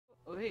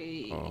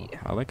Oh,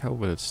 I like how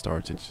when it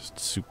starts it's just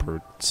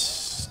super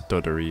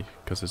stuttery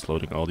because it's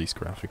loading all these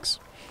graphics.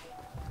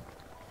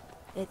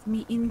 Let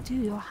me into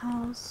your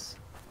house.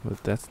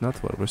 But that's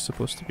not where we're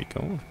supposed to be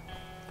going.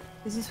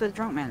 Is this where the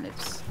drunk man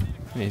lives?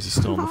 Yeah, is he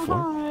still on the floor?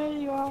 Hi,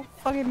 you are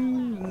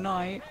fucking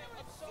night.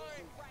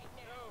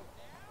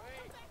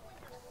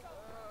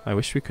 I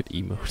wish we could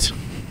emote.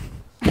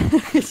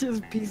 It's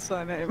just peace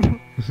sign him.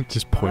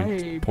 Just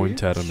Hi,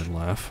 point at him bitch. and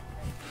laugh.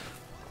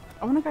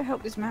 I want to go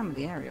help this man with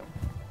the aerial.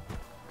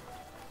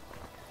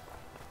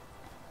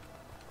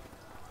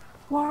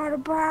 What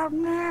about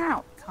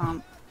now?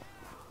 Can't.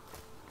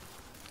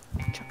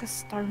 Chuck a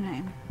stone at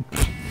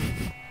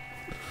him.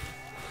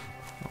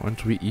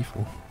 Aren't we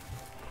evil?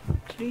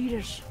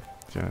 Please.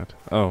 God.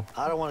 Oh.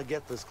 I don't want to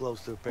get this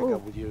close to a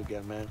pickup with you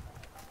again, man.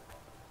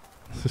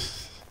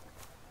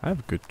 I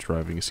have good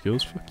driving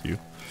skills, fuck you.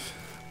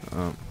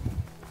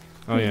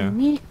 Oh yeah.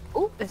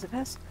 Oh, there's a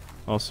pest.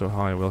 Also,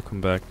 hi, welcome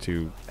back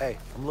to Hey,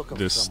 I'm looking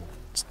this for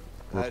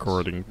someone.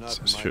 recording That's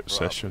not my problem.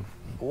 session.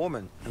 A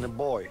woman and a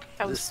boy.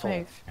 That was this tall.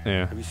 smooth.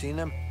 Yeah. Have you seen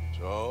them?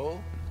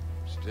 So,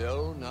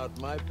 still not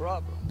my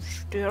problem.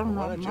 Still Why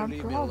not don't my you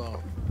leave me problem.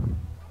 alone?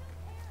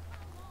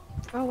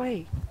 Go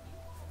away.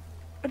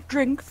 A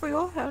drink for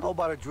your head. How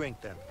about a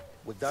drink then?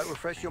 Would that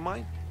refresh your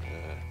mind?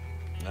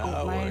 Now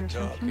my we're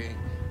refreshing. talking.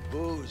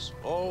 Booze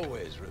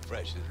always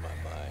refreshes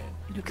my mind.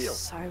 It looks Deal.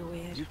 so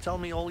weird. You tell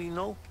me all you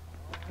know,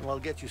 and I'll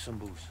get you some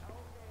booze.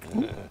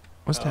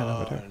 What's that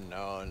over there?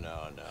 No,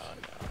 no, no,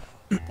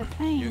 no. They're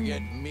playing You get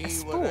me a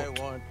what I sport.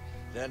 want,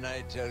 then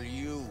I tell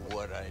you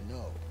what I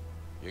know.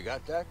 You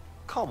got that?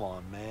 Come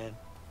on, man.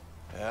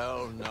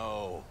 Hell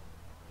no.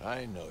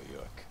 I know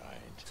your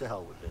kind. To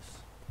hell with this.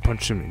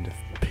 Punch him in the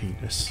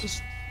penis.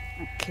 Just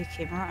kick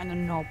him right in the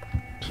knob.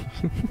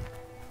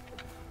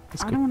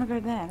 Let's I go. don't want to go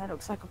there. That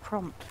looks like a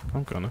prompt.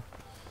 I'm gonna.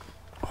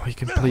 Oh, you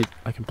can play.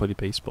 I can play the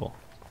baseball.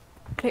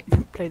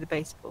 Play the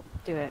baseball.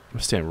 Do it. I'm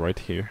staying right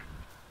here.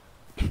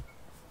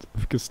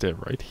 I can stay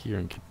right here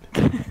and get.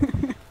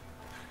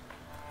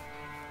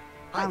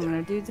 Hi I'm there.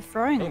 gonna do the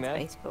throwing Hey, of the man.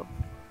 baseball.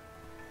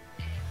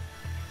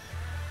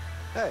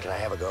 Hey, Can I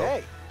have a go?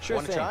 Hey, Sure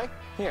wanna thing. try?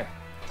 Here.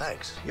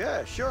 Thanks.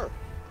 Yeah, sure.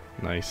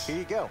 Nice. Here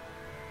you go.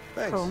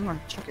 Thanks. Oh, I'm gonna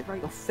chuck it right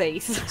in your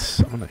face.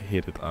 I'm gonna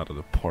hit it out of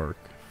the park.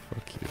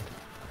 Fuck you.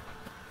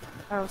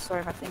 Oh,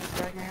 sorry, my thing's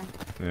going around.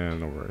 Yeah,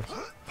 no worries.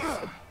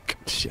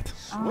 Shit.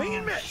 Swing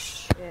and Oh, miss.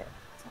 shit.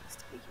 Sucks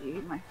to be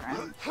you, my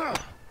friend.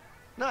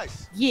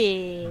 Nice.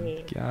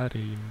 Yeah. Got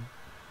him.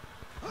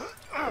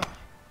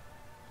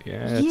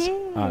 Yeah,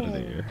 it's out of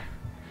there.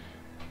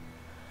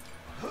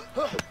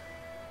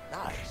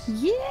 Nice.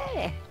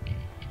 Yeah.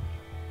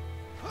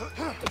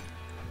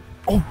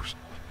 Oh,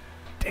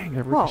 dang!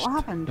 What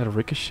happened? That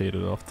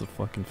ricocheted off the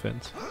fucking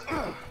fence.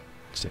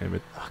 Damn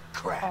it! Ah,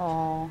 crap.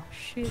 Oh,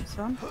 shoot,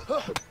 son.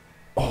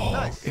 Oh,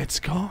 Nice. it's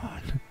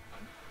gone.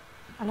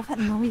 I love that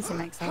noise it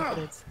makes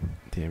afterwards.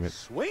 Damn it!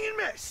 Swing and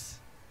miss.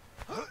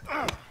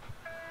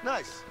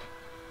 Nice.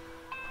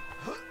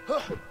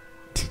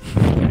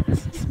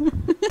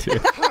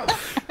 Dude,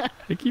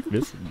 I keep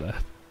missing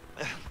that.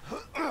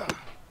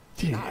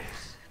 Damn.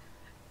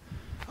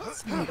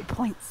 So many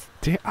points.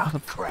 Damn! How the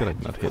fuck did I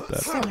not hit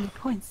that? So many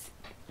points.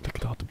 Look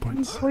at all the How many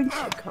points. points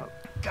you got?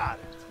 Got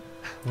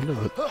it. Wonder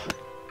what.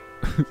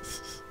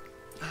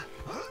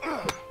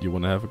 You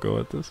wanna have a go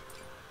at this?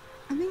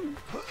 I mean,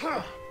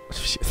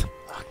 Shit.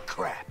 Ah,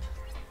 crap.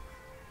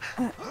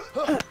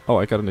 Oh,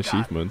 I got an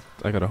achievement.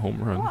 I got a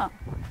home run. what?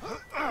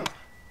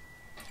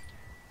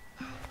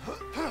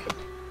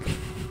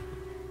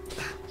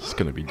 Just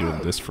gonna be doing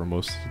this for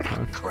most of the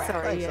time. Crap.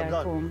 Sorry, Thanks, yeah, I'm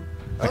done. go on.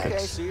 Okay,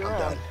 see you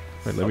around.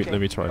 Wait, let Okay,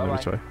 me try. Let me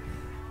bye-bye. try.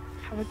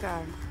 Have a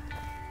go.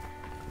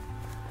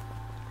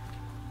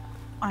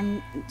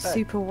 I'm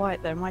super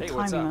white though. My Hey,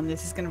 what's timing up? on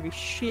this is gonna be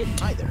shit.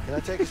 Hi there. Can I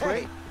take a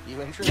swing?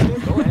 You interested?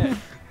 Go ahead.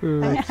 I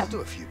I'll am. do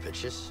a few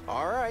pitches.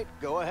 All right,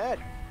 go ahead.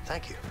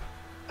 Thank you.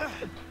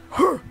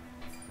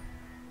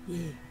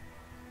 Yeah.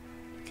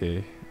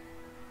 Okay.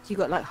 You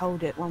got like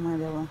hold it one way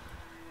or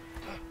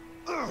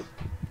the other.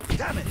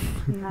 Damn it.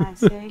 No,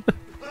 see.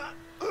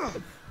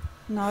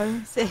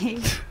 No, see.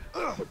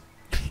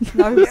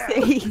 No,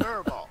 see.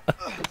 Curveball.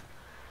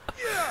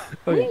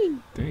 Oh, yeah. Whee!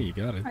 There you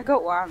got it. I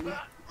got one.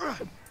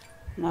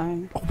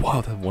 No. Oh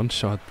wow, that one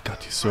shot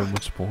got you so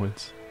much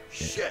points.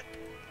 Shit.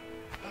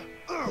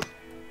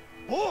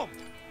 Boom.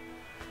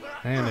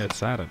 And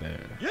it's out of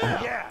there.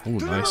 Yeah. Oh,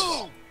 nice.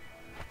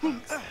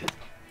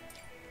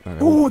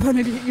 Oh, then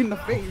it hit you in the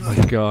face. Oh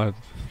my god.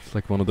 It's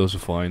like one of those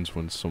vines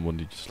when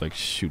someone just like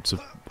shoots a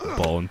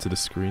ball into the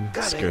screen. It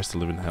Got it. scares the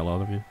living hell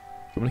out of you.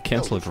 I'm gonna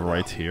cancel it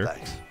right here.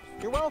 Thanks.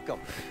 You're welcome.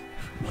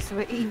 So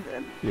we're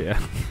even. Yeah.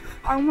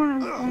 I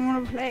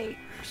wanna play.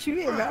 Shoot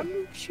it at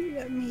me. Shoot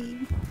at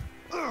me.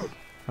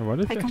 I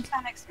wanted Hey, to. come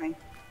stand next to me.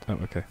 Oh,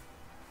 okay.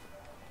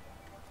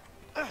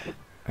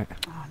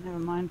 Oh, never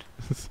mind.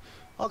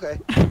 Okay.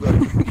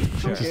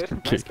 Sure. Just Good.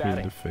 Nice kick me in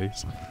batting. the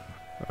face.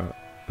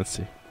 Let's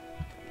see.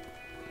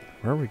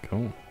 Where are we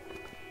going?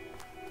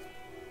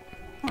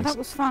 Well, that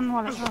was fun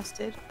while it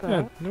lasted, but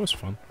Yeah, it was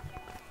fun.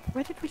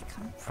 Where did we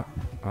come from?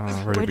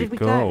 Where did we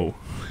go?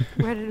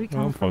 Where did we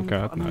come Oh, from?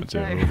 forgot now,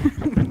 Joe.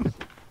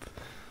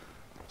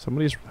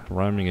 Somebody's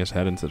ramming his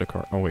head into the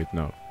car. Oh wait,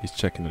 no, he's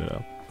checking it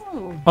out.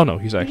 Oh, Oh no,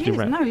 he's he actually is.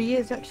 ramming. No, he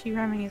is actually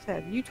ramming his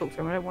head. You talk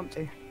to him. I don't want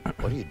to.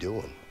 What are you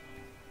doing?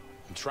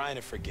 I'm trying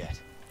to forget.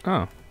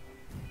 Oh.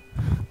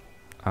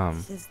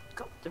 This has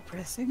got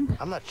depressing.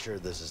 I'm not sure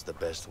this is the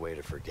best way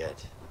to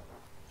forget.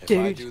 If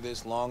I Dude. do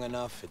this long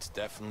enough, it's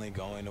definitely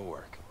going to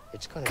work.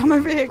 It's gonna Come give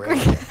over you here, brain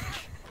quick.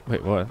 damage.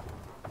 Wait, what?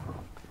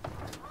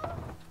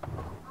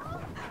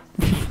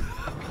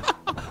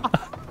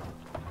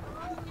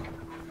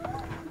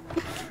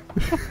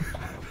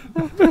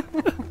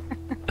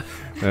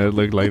 It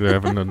looked like they're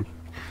having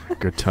a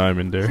good time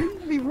in there.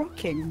 Seems to be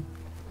rocking.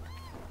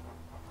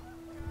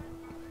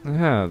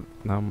 Yeah,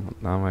 now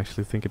I'm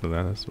actually thinking of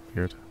that. That's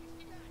weird.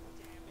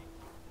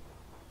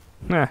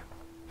 Nah,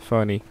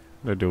 funny.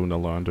 They're doing the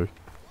laundry.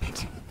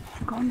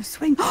 I'm going to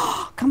swing.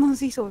 Come on the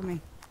seesaw with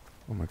me.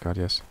 Oh my god,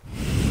 yes.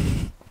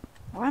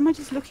 Why am I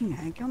just looking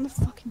at it? Get on the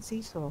fucking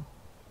seesaw.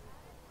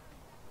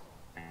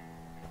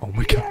 Oh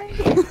my god.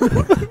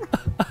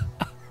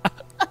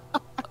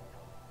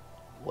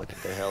 What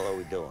the hell are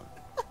we doing?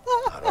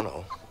 I don't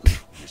know.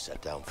 You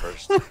sat down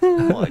first.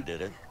 No, I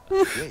didn't.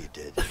 Yeah, you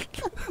did.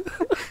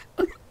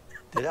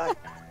 Did I?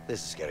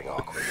 This is getting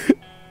awkward.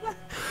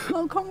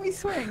 Oh, can't we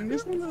swing?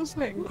 Just a little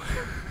swing.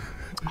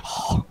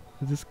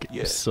 This game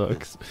Yeah.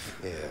 sucks.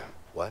 Yeah.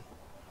 What?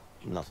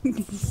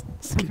 Nothing.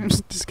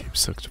 This game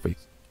sucks. Wait,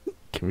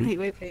 can we?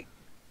 Wait.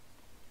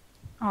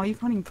 Oh, you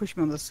can't even push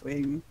me on the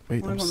swing.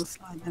 Wait, I'm I'm on the s-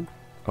 slide then.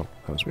 Oh,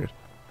 that was weird.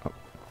 Oh.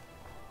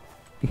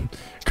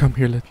 Come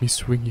here, let me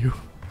swing you.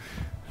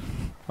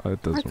 Oh, it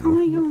Why doesn't can't I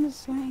work. go on the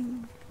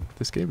swing?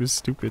 This game is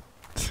stupid.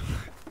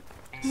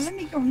 Let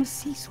me go on the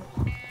seesaw.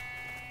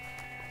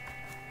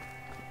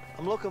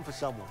 I'm looking for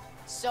someone.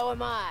 So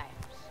am I.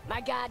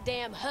 My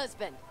goddamn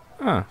husband.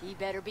 Ah, He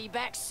better be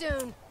back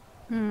soon.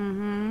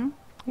 Mm-hmm.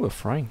 oh, a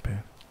frying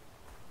pan.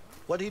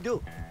 What do you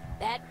do?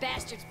 That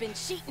bastard's been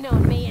cheating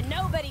on me, and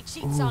nobody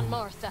cheats on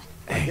Martha.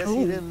 I guess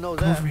you didn't know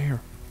Come that. over here.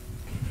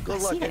 Good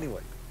I luck see it.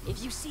 anyway.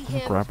 If you see I'll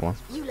him, grab one.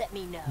 you let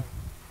me know.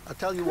 I'll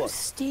tell you Go what.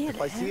 steal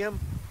If I it. see him,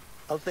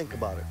 I'll think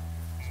about it.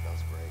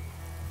 Smells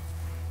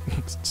great.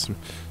 It's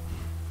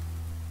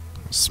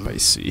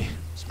spicy.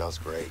 Smells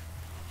great.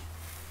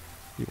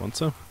 You want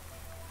some?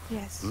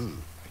 Yes. Mmm.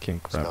 I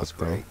can't grab Smells it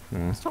though. great.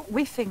 Yeah, Stop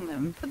whiffing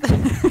them. Put the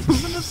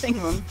thing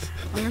on.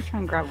 I'm gonna try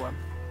and grab one.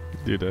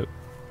 do that.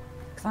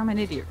 Because I'm an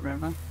idiot,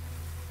 remember?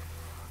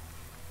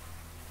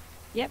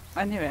 Yep,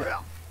 I knew it.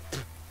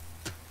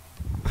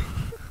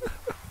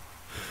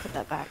 Put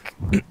that back.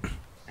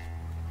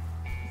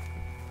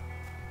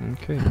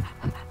 Okay.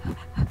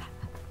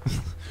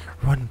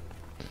 Run.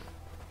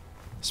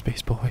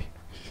 Space boy.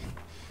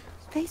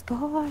 Space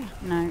boy.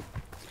 No.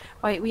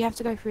 Wait, we have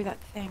to go through that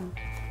thing.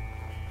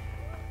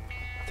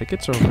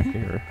 Tickets are over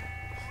here.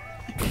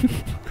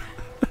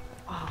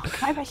 Oh,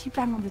 can I actually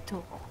bang on the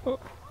door?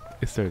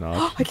 Is there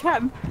not? I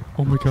can.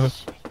 Oh my god.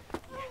 Oh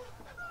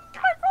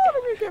my god,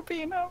 I'm gonna get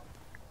beaten up.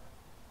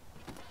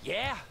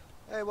 Yeah?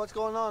 Hey, what's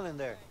going on in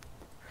there?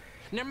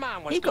 Never mind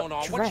He what's got going on.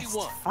 What dressed you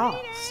want?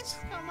 fast.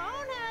 Come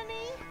on,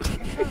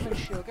 honey. Coming,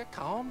 sugar.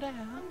 Calm down.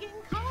 I'm getting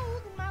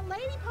cold in my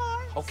lady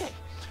parts. Okay.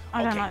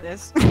 I don't Okay. like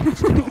this.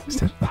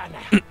 Bye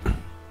now.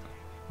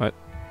 What?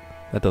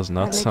 That does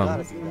not I like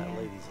Gotta sound. be that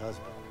lady's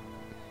husband.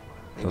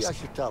 Maybe I Doesn't-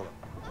 should tell him.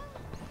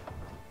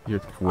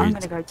 You're I'm way.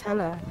 gonna go tell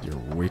her. You're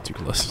way too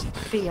close.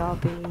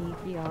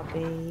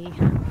 BRB.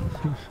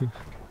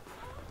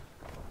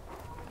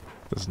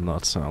 Does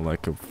not sound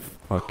like a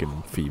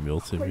fucking female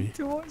to me. Wait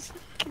to watch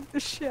kick the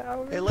shit out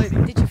of Hey, him. lady,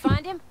 Did you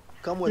find him?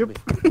 come with me.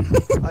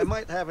 I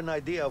might have an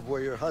idea of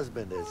where your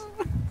husband is.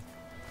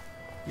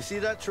 You see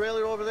that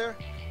trailer over there?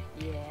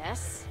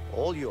 Yes.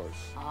 All yours.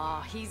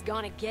 Oh, he's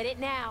gonna get it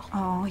now.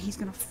 Oh, he's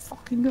gonna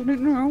fucking get it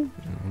now.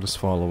 Just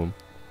follow him.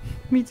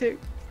 Me too.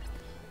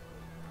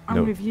 I'm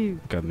No, with you.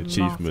 got an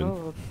achievement.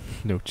 Martha or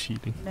No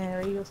cheating.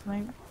 Mary or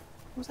something.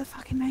 What was her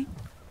fucking name?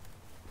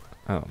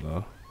 I don't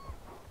know.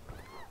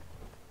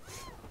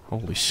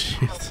 Holy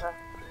shit.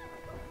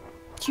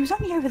 She was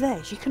only over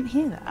there. She couldn't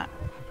hear that.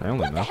 Apparently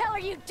What the not. hell are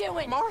you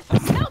doing?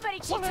 Martha. Nobody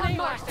cheats on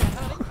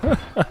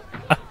Martha.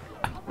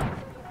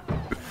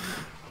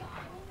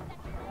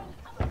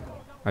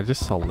 I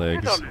just saw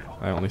legs.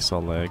 I only saw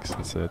legs.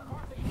 That's it.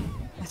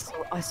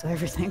 I saw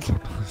everything.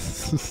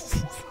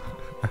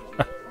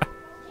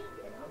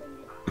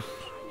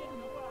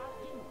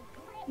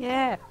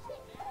 Yeah,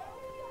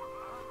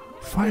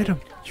 Fight him.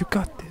 You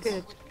got this.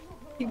 good.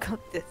 You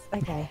got this.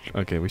 Okay.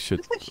 Okay, we should.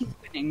 Looks like she's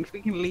winning. So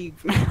we can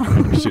leave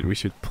now. we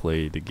should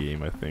play the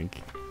game. I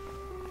think.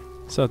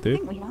 So, I dude.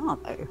 think we are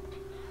though.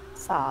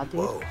 Saw, dude.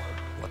 Whoa.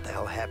 What the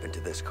hell happened to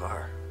this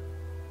car?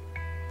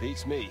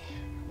 Beats me.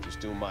 Just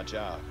doing my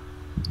job.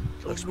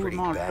 Looks Oh pretty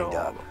my banged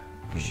God. up.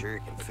 You sure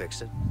you can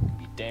fix it?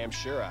 Be damn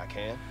sure I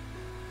can.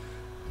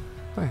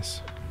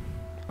 Nice.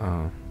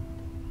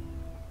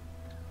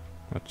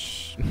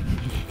 Much.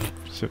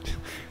 Shit.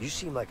 You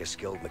seem like a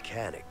skilled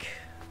mechanic,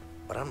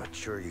 but I'm not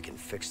sure you can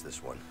fix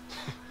this one.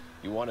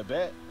 You want to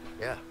bet?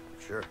 Yeah,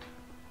 Sure.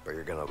 But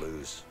you're gonna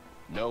lose.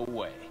 No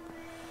way.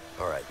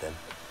 All right, then.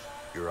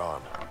 You're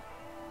on.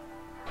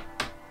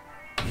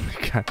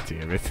 God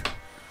damn it.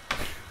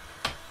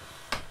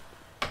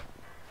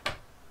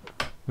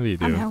 What are you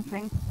I'm doing?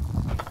 helping.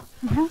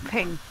 I'm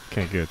helping.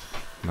 Okay, good.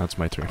 Now it's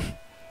my turn.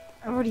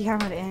 I already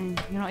hammered it in.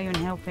 You're not even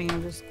helping.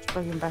 You're just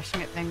fucking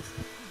bashing at things.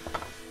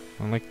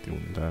 I like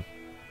doing that.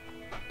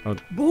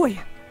 Boy!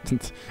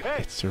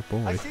 It's your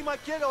boy. see my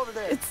kid over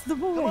there. It's the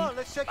boy! Come on,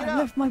 let's check it I out.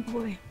 love my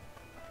boy.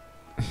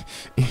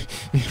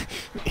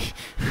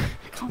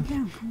 Calm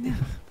down, calm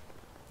down.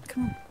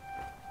 Come on.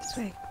 This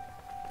way.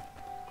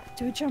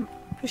 Do a jump.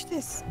 Push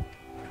this.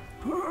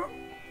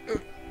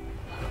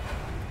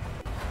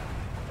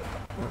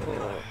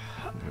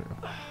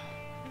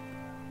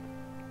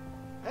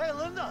 Hey,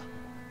 Linda.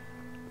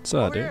 What's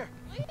up, dude?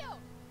 Leo!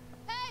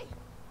 Hey!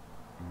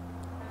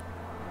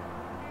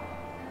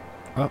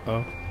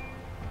 Uh-oh.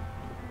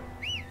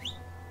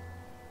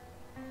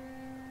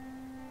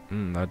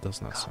 That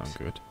does not sound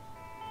good.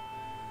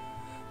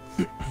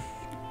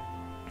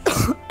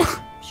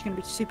 She's gonna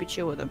be super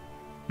chill with them.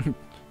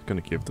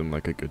 Gonna give them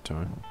like a good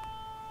time.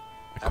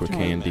 A quick After all,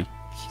 handy.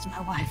 She's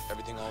my wife.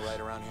 Everything all right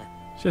around here?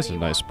 She has a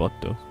nice butt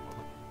though.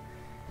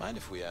 Mind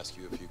if we ask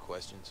you a few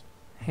questions?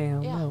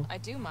 Hell Yeah, I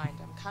do mind.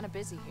 I'm kind of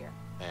busy here.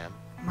 Ma'am,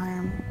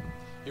 Mom.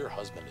 your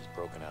husband is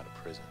broken out of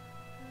prison.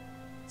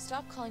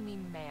 Stop calling me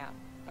ma'am,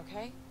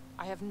 okay?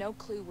 I have no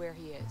clue where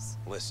he is.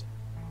 Listen,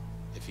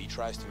 if he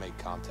tries to make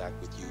contact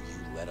with you,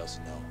 you let us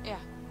know. Yeah,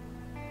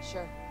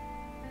 sure.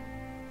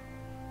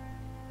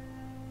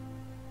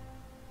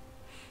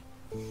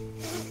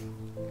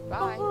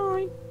 Bye.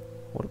 Bye.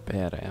 What a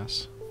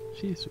badass.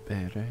 She's a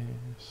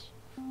badass.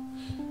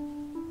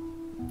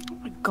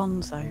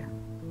 Gonzo.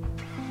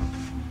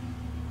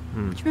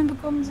 Hmm. Do you remember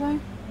Gonzo?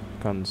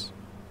 Guns.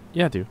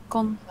 Yeah, I do.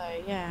 Gonzo,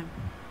 yeah.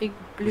 Big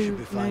blue should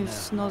be fine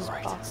nose now. snoz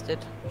Right. bastard.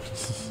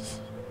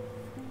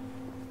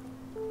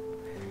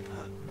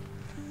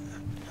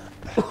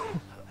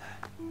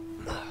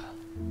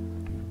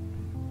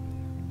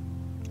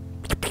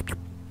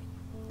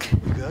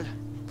 You good?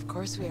 Of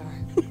course we are.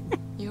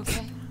 You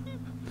okay?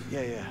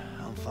 Yeah,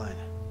 I'm fine.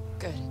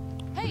 Good.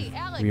 Hey,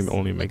 Alex! We can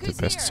only look make the who's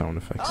best here. sound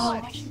effects. Oh,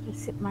 I should have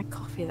sipped my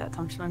coffee that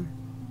time, Shalom.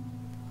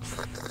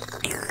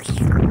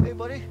 Hey,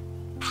 buddy.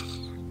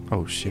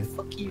 Oh shit.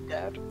 Fuck you,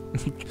 Dad.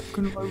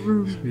 Go to my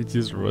room. He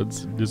just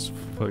runs and just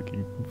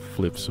fucking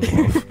flips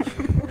him off.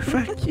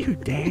 Fuck you,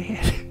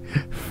 Dad.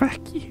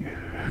 Fuck you.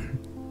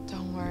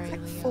 Don't worry,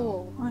 Leo.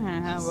 4. I don't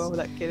know how old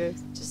that kid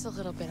is. Just a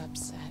little bit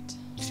upset.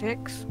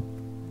 6.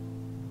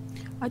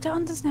 I don't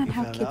understand You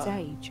how found kids out?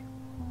 age.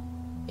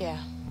 Yeah,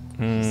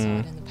 I saw Hmm.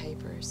 it in the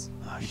papers.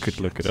 You could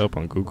look it up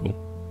on Google.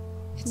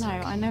 It's No, okay,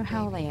 I know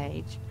how baby. they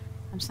age.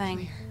 I'm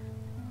saying,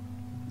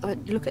 Where?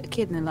 you look at a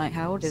kid and they're like,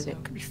 how old is it?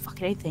 So, Could be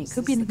fucking anything. It is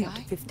could be this the anything up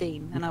to guy?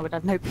 15, and I would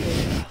have no clue.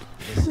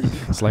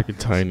 It's like a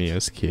tiny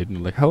ass kid.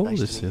 And like, how old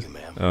Nice is to meet this? you,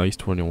 ma'am. Oh, he's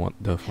 21.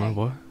 The Hey.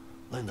 what?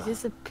 Linda. Is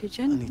this a I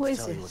pigeon? need What to is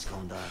tell you what's this?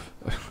 going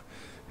down.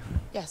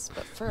 Yes,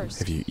 but first.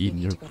 Have you eaten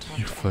need your to go talk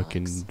your to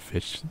fucking Alex.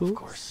 vegetables? Of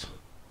course.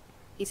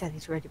 He's had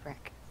his ready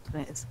break. That's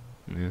what it is.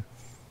 Yeah.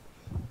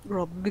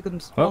 Rob, big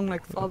and strong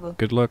like father.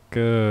 Good luck.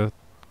 Good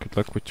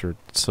luck with your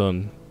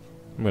son.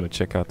 I'm gonna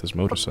check out this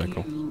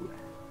motorcycle. Fuck you.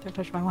 Don't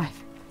touch my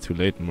wife. Too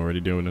late. I'm already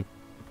doing it.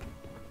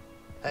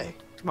 Hey,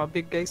 It's my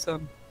big gay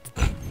son.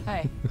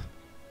 Hey,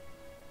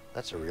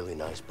 that's a really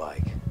nice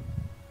bike.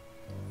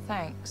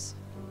 thanks.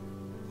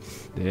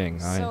 Dang.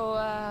 So,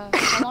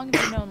 how long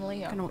have you known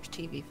Leo? I'm gonna watch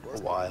TV For a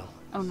first. while,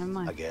 Oh, no, I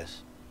mind.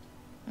 guess.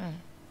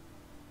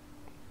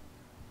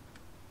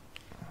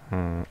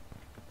 Hmm.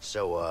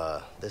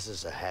 So, this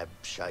is a Hab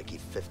Shikey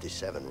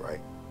 57, right?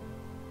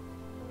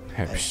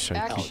 Have Hey, shit.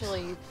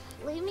 Actually,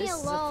 Leave me this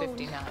is a alone.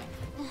 59.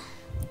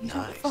 He's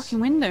out the Nice. fucking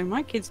window.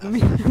 My kid's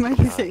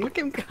amazing. Look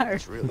at him go.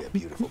 It's really a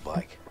beautiful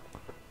bike.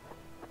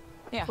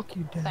 Yeah, Fuck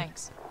you, Dad.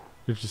 thanks.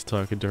 You're just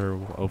talking to her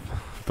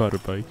about a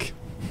bike.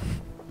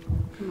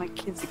 My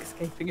kid's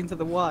escaping into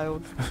the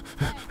wild.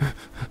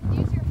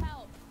 Use your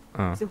help.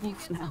 Oh, He's a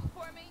wolf now.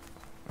 For me?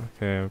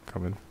 okay, I'm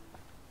coming.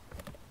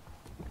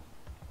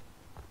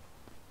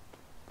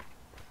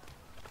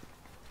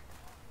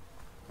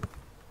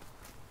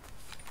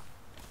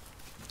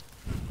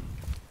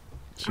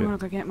 I'm Shit. gonna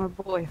go get my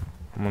boy.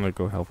 I'm gonna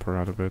go help her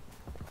out a bit.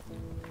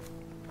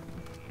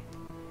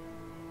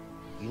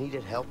 You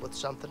needed help with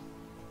something?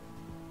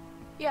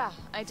 Yeah,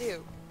 I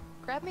do.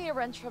 Grab me a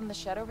wrench from the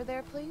shed over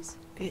there, please.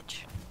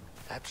 Bitch.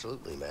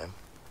 Absolutely, ma'am.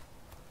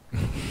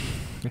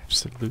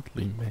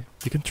 Absolutely, man.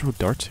 You can throw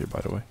darts here,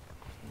 by the way.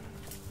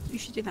 You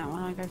should do that when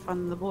I go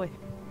find the boy.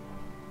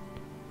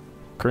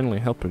 Currently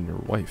helping your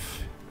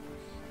wife.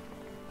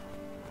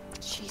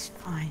 She's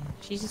fine.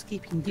 She's just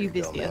keeping Here you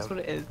you go, busy. That's ma'am.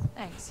 what it is.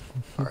 Thanks.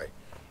 All right.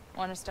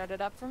 Want to start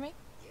it up for me?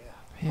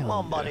 Hell Come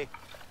on, yeah. buddy.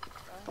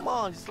 Come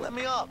on, just let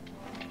me up.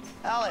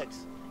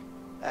 Alex.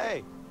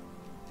 Hey.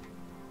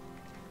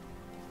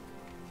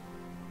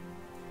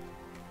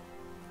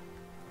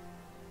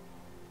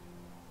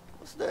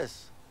 What's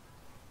this?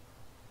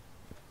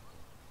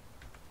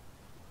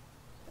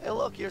 Hey,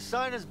 look, your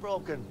sign is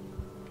broken.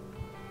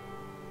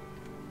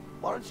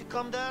 Why don't you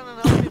come down and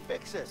help me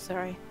fix it?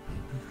 Sorry.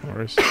 No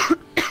worries.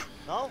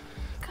 No?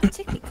 Can't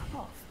take it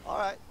off. All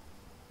right.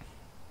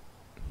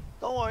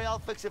 Don't worry, I'll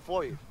fix it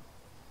for you.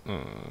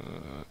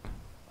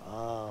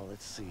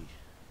 Let's see.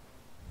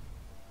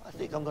 I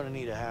think I'm gonna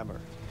need a hammer.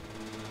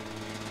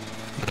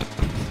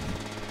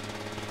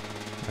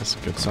 That's a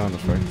good sound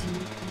effect.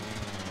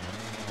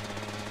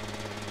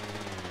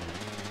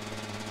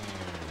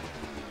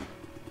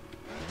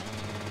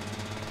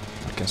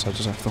 I guess I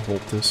just have to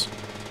hold this.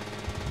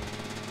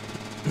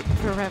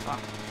 Forever.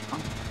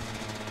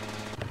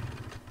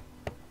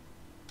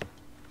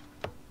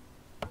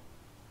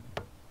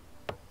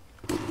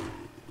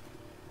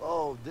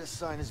 Oh, this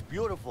sign is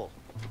beautiful.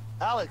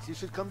 Alex, you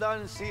should come down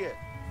and see it.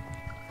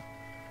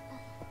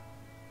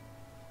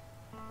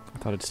 I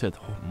thought it said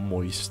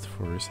moist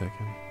for a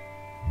second.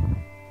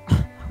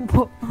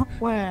 What?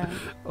 Where?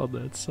 On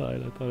that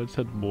side, I thought it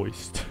said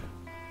moist.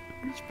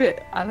 Which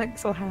bit?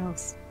 Alex or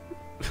house?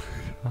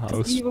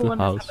 House, Either the one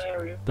is house,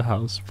 hilarious. the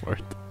house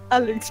part.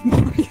 Alex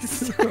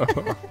Morris.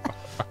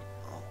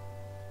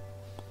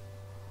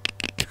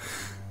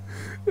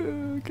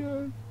 Oh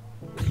god.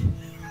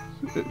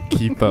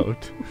 Keep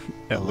out.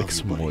 Alex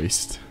you, buddy.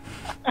 Moist.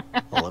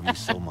 I love you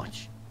so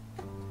much.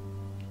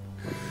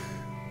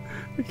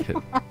 Okay.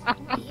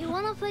 You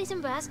wanna play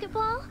some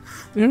basketball?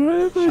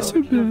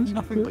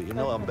 Nothing But you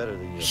know I'm better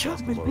than you at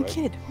Shut up with basketball, my right?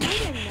 kid. No,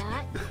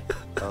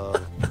 you're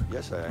not.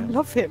 Yes, I I am.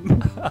 love him.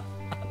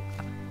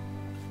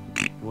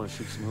 You want to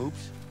shoot some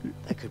hoops?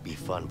 That could be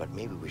fun, but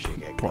maybe we should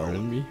get Pardon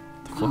going. me?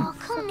 The fuck? Oh,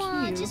 come Fuck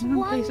on, you. just I'm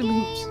gonna play one some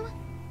hoops. game.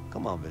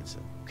 Come on,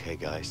 Vincent. Okay,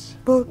 guys.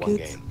 Buckets. One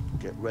game.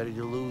 Get ready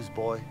to lose,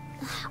 boy.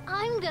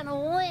 I'm gonna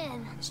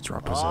win. Let's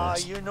drop his Ah,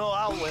 ass. you know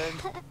I'll win.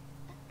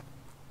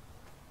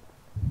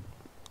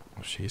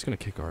 Oh shit, he's gonna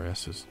kick our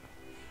asses.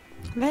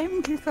 Let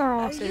him kick our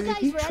Are asses. you If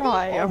guys you ready?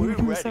 try, Oh, I'm we're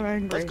gonna be ready. so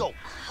angry. Let's go.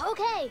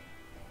 Okay.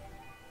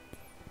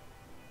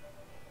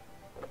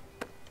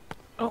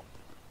 Oh.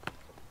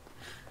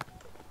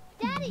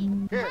 Daddy,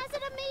 Here. pass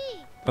it to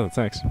me. Oh,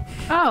 thanks.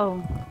 Oh,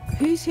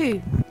 who's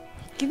who?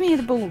 Give me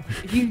the ball.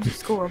 If you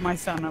score on my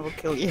son, I will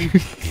kill you.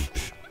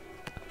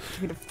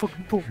 Give me the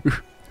fucking ball.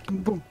 Give me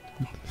the ball.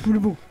 Give me the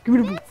ball. Give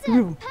me the ball. Give me the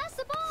ball. Vincent, pass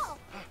the ball.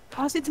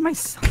 Pass it to my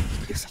son.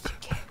 You're such a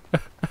kid.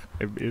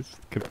 I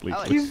missed completely.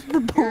 Alex. Give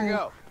the Here you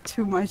ball go.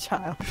 to my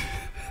child.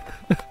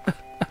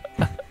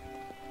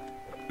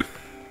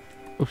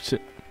 Oh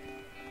shit.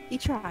 He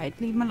tried.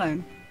 Leave him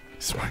alone.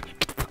 Smart.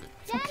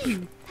 Fuck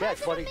you. Catch,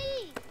 Pass it buddy.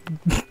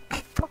 to me.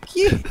 Fuck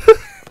you.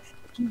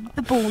 Give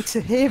the ball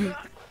to him.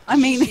 I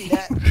mean, See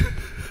that?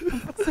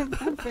 That's so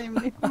bad for him.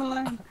 Leave him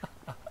alone.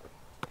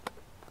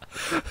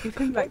 Give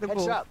him back the Head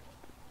ball. shot.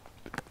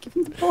 Give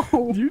him the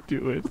ball. You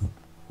do it.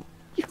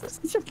 You're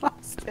such a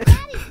bastard.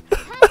 Daddy,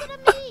 pass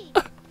it to me.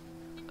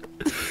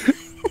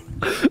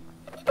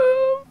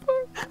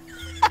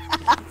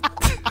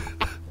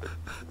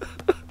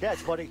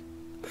 Catch, buddy.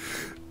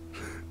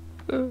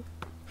 Leave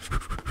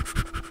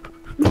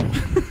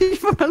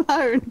him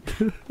alone.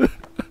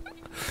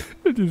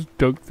 I just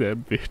dunked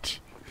that bitch.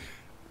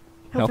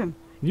 Help him.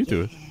 You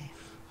do it.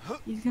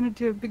 He's gonna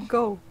do a big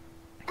goal.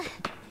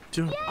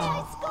 Do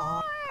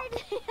Scored.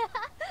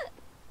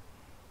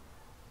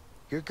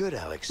 You're good,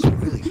 Alex.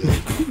 Really good.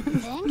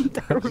 Think?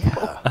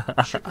 Yeah.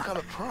 You should become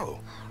a pro.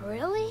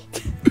 Really?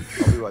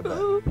 I'll be right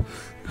back.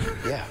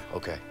 Yeah,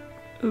 okay.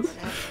 That's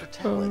for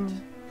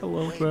talent. I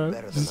love Way that.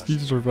 better than us.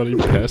 He's running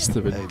past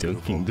him Hey, and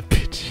dunking beautiful. the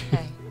bitch.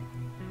 Hey.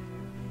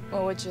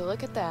 Well, would you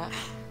look at that?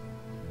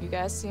 You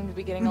guys seem to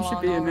be getting You along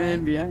should be in all the right.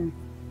 NBA.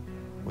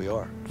 We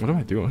are, What am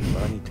I doing?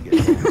 but I need to get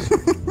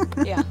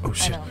home. Yeah, Oh,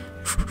 shit. I know.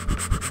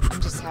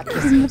 I'm just happy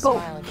to see you ball.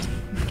 smiling.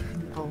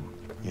 Oh,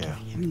 Yeah.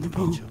 give him the Me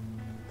ball. too.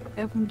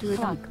 Help him do a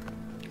Come dunk.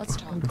 on, let's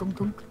talk. Dunk, dunk,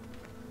 dunk.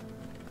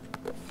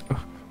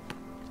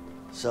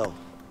 So,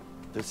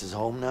 this is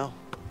home now?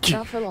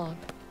 Not for long.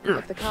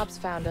 If the cops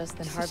found us,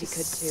 then Harvey could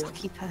too.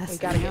 Sucky person. We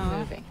gotta get Yeah.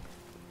 moving.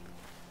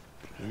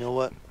 You know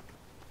what?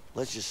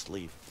 Let's just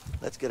leave.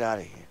 Let's get out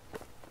of here.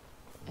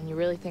 And you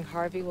really think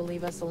Harvey will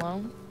leave us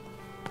alone?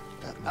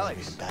 That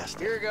Alex, American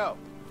bastard. here you go.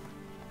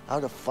 How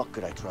the fuck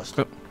could I trust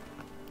him?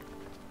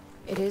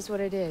 It is what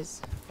it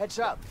is. Head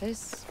shot.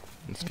 This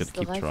Let's is get the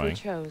keep life trying. we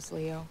chose,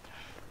 Leo.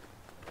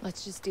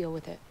 Let's just deal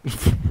with it. What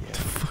the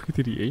fuck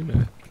did he aim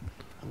at?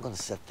 I'm gonna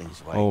set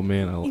things right. Oh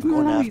man, I'll. Even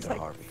going though after he's like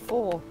Harvey.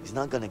 4. He's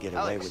not gonna get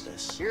away Alex, with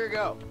this. here you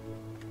go.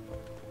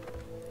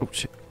 Oh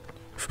shit.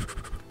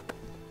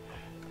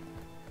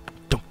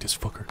 Dunk this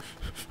fucker.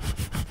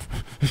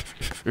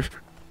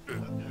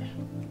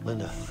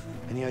 Linda,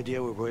 any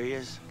idea where Ray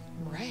is?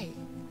 Right.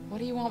 What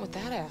do you want with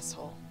that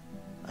asshole?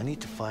 I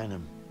need to find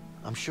him.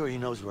 I'm sure he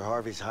knows where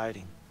Harvey's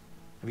hiding.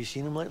 Have you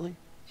seen him lately?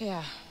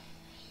 Yeah.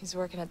 He's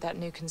working at that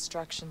new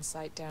construction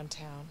site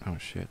downtown. Oh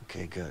shit.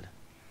 Okay, good.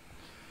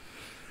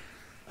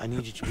 I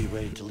need you to be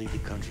ready to leave the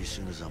country as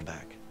soon as I'm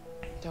back.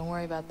 Don't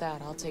worry about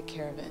that. I'll take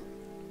care of it.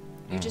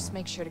 You just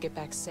make sure to get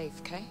back safe,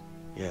 okay?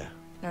 Yeah,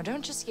 No,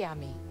 don't just yeah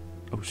me.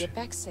 Oh shit. Get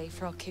back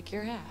safe or I'll kick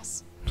your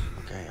ass.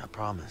 okay, I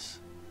promise.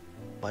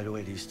 By the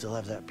way, do you still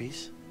have that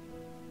piece?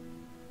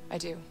 I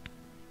do.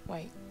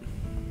 Wait.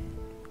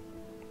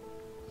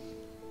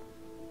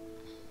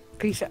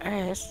 piece of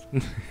ass.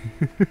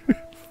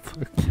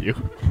 Fuck you.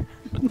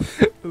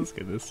 I was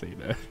gonna say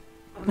that.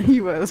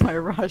 You were, that's why I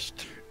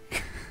rushed.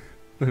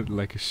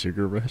 Like a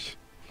sugar rush.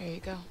 Here you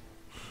go.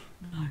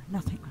 No,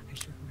 nothing like a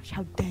sugar rush.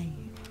 How dare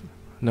you?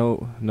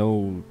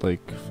 No,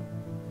 like,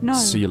 No.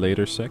 see you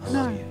later sex?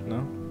 No.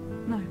 No?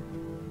 No.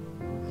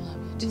 I love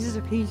you. This is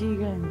a PG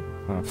game.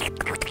 Oh.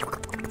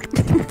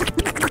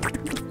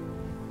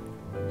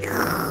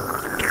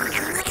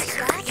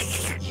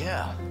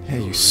 Yeah. Yeah,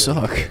 you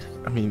suck.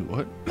 I mean,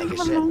 what? Like I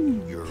Come said,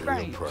 on, you're a real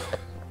right. pro.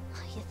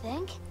 You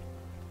think?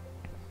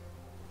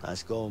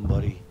 Nice going,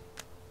 buddy.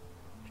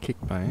 Kick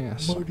my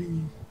ass.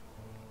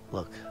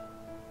 Look,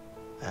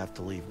 I have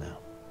to leave now.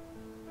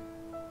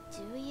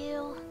 Do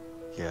you?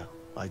 Yeah,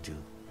 I do.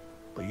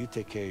 But you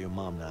take care of your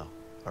mom now,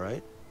 all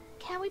right?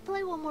 Can we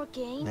play one more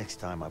game? Next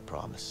time, I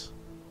promise.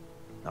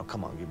 Now,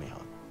 come on, give me a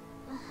hug.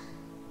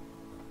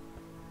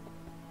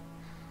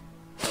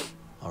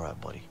 All right,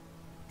 buddy.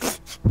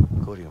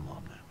 Go to your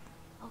mom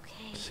now.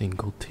 Okay.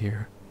 Single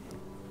tear.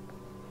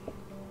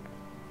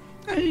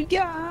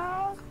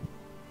 Yeah.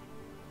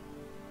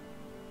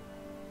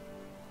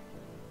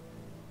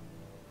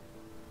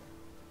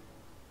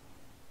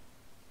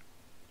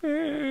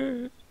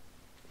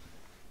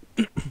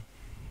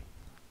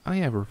 Oh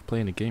yeah, we're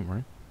playing a game,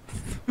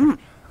 right?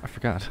 I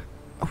forgot.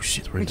 Oh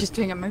shit, we're We're in just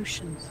doing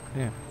emotions.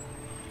 yeah.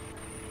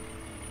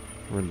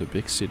 We're in the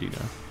big city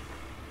now.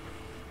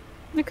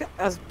 Look at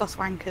us bus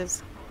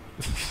wankers.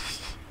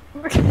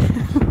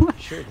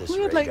 Sure, this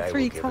We had Ray like guy will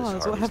 3 give us cars.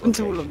 What Harvey's happened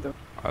to all location. of them?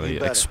 Oh, they You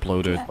better.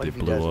 exploded. Yeah. They If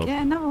he blew does, up.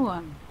 Get another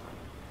one.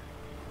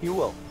 You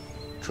will.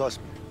 Trust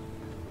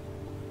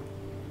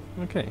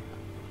me. Okay.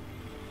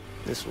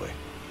 This way.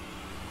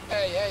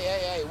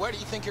 Hey, where do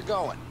you think you're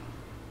going?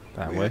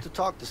 That We're way. here to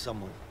talk to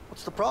someone.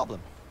 What's the problem?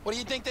 What do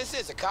you think this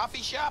is, a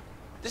coffee shop?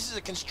 This is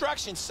a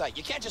construction site.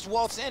 You can't just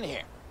waltz in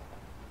here.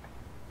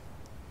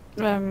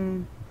 Do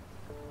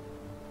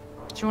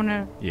you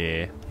wanna?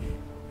 Yeah.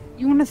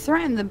 You wanna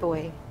threaten the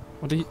boy?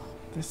 What do you?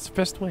 That's the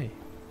best way.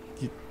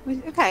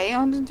 Okay,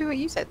 I'll just do what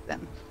you said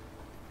then.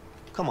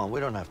 Come on, we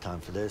don't have time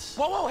for this.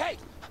 Whoa, hey!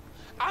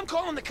 I'm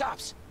calling the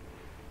cops.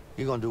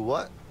 You gonna do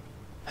what?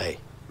 Hey,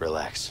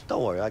 relax.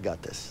 Don't worry, I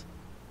got this.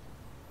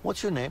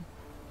 What's your name?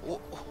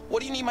 What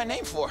do you need my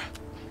name for?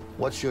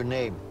 What's your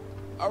name?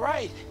 All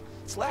right,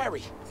 it's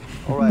Larry.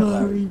 All right,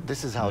 Larry.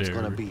 This is how it's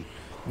gonna Larry. be.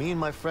 Me and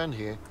my friend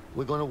here,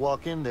 we're gonna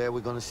walk in there,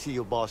 we're gonna see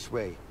your boss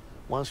Ray.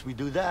 Once we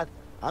do that,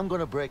 I'm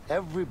gonna break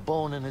every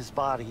bone in his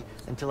body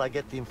until I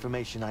get the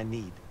information I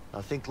need.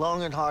 Now think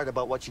long and hard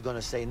about what you're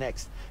gonna say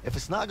next. If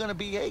it's not gonna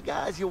be, hey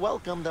guys, you're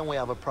welcome, then we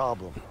have a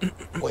problem.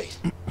 Wait,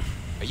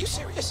 are you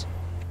serious?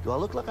 Do I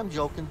look like I'm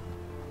joking?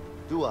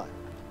 Do I?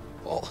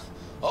 Well,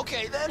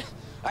 okay then.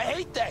 I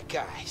hate that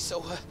guy,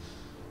 so,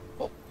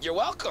 well, you're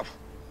welcome.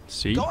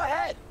 See? Go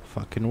ahead.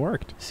 Fucking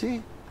worked.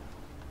 See?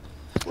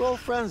 We're all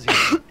friends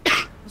here.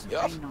 Wasn't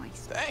Yup. very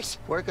nice. Thanks.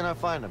 Where can I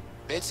find him?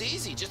 It's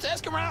easy. Just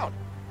ask around.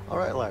 All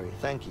right, Larry,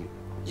 thank you.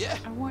 Yeah,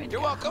 I wanted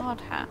you're a welcome.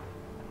 hard hat.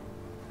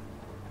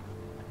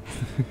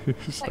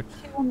 It's Like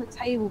 2 on the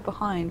table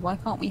behind. Why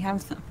can't we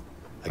have them?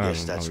 I guess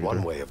don't that's know one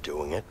either. way of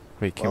doing it.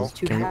 wait, can, Well,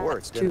 2 can we, hat. hats,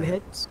 worked, 2 didn't it?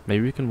 heads.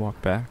 maybe we can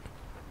walk back?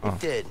 Oh. It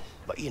did,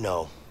 but you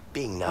know,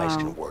 being nice Oh.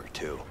 can work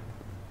too.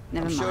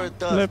 Never I'm mind. sure it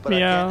does, Let but I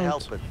me can't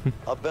out. help it.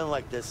 I've been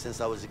like this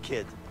since I was a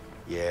kid.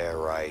 Yeah,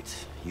 right.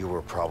 You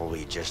were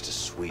probably just a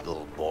sweet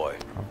little boy.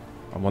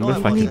 I wonder No,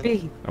 if I I wasn't. can.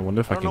 Maybe. I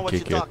wonder if I I don't know can what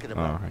kick you're it. talking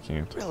about. Oh, I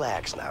can't.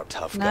 Relax now,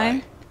 tough No?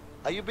 guy.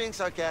 Are you being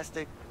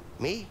sarcastic?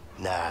 Me?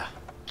 Nah.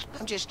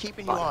 I'm just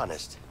keeping you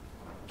honest.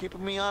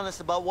 Keeping me honest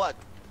about what?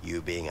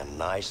 You being a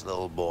nice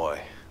little boy.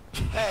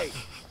 Hey,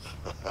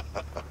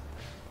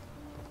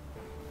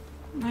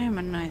 I am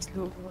a nice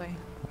little boy.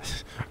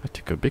 I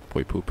took a big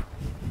boy poop.